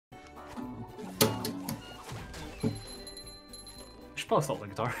probably stop the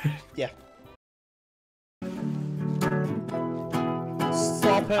guitar. Yeah.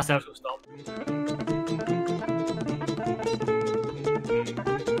 Stop it. That's how it'll stop.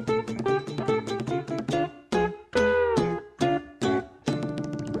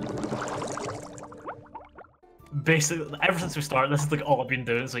 Basically, ever since we started, this is like all I've been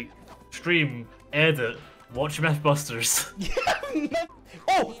doing. It's like stream, edit, watch Mythbusters.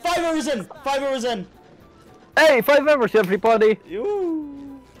 Oh, 5 hours in! 5 hours in! Hey, 5 hours, everybody!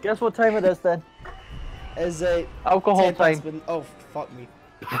 Ooh. Guess what time it is then? Is it Alcohol time. Been... Oh, fuck me.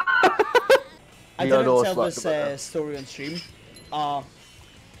 I didn't tell this story on stream.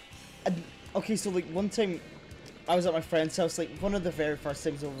 Okay, so like one time I was at my friend's house, like one of the very first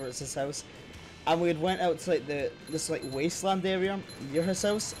times over at his house, and we had went out to like this like wasteland area near his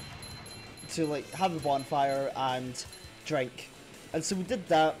house to like have a bonfire and drink. And so we did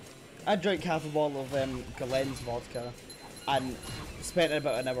that. I drank half a bottle of Galen's vodka and spent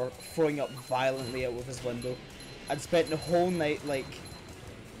about an hour throwing up violently out of his window, and spent the whole night like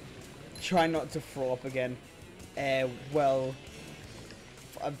trying not to throw up again. Well,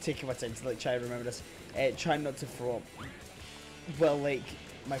 I'm taking my time to like try and remember this. Trying not to throw up. Well, like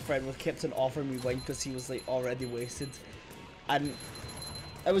my friend was kept on offering me wine because he was like already wasted, and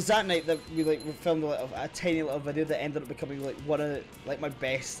it was that night that we filmed a tiny little video that ended up becoming like one of like my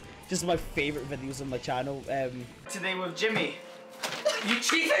best, just my favorite videos on my channel. Today with Jimmy. You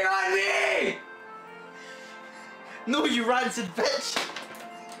cheating on me! No, you rancid bitch!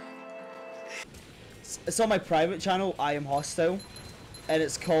 It's on my private channel, I Am Hostile, and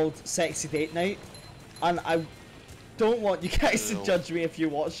it's called Sexy Date Night, and I don't want you guys to judge me if you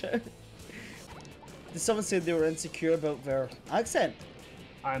watch it. Did someone say they were insecure about their accent?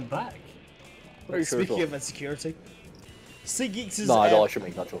 I'm back. Speaking of insecurity, SleekGeeks is I should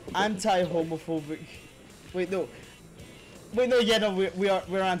make that joke. anti-homophobic. Wait, no, yeah, no,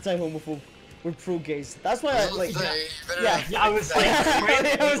 we're anti-homophobic. We're pro-gays. That's why I like. Yeah, I was like,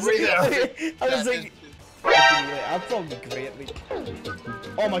 I was like, I'll probably be great. Like,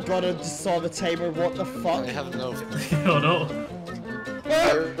 oh my god, I just saw the timer. What the fuck? I have no. Oh no.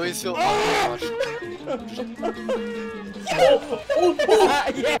 I really feel. Oh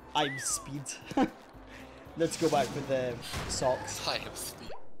gosh. Yeah. I'm speed. Let's go back with the socks. I am speed.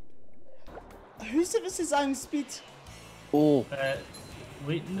 Who said this is I'm speed? Oh.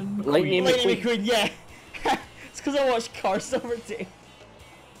 Lightning McQueen, yeah. It's because I watched Cars every day.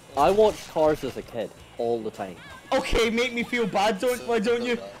 I watched Cars as a kid all the time. Okay, make me feel bad, why don't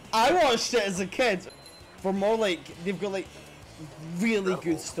you? I watched it as a kid. For more like, they've got like really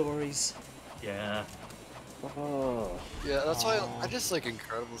good stories. Yeah. Oh. Yeah, that's why I just like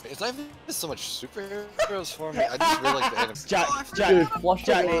Incredible. It's not even so much superheroes for me. I just really like the anime. Jack, Dude, flush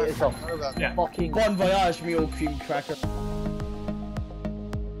Jack, yourself. Yeah. Fucking Bon voyage, me old cream cracker.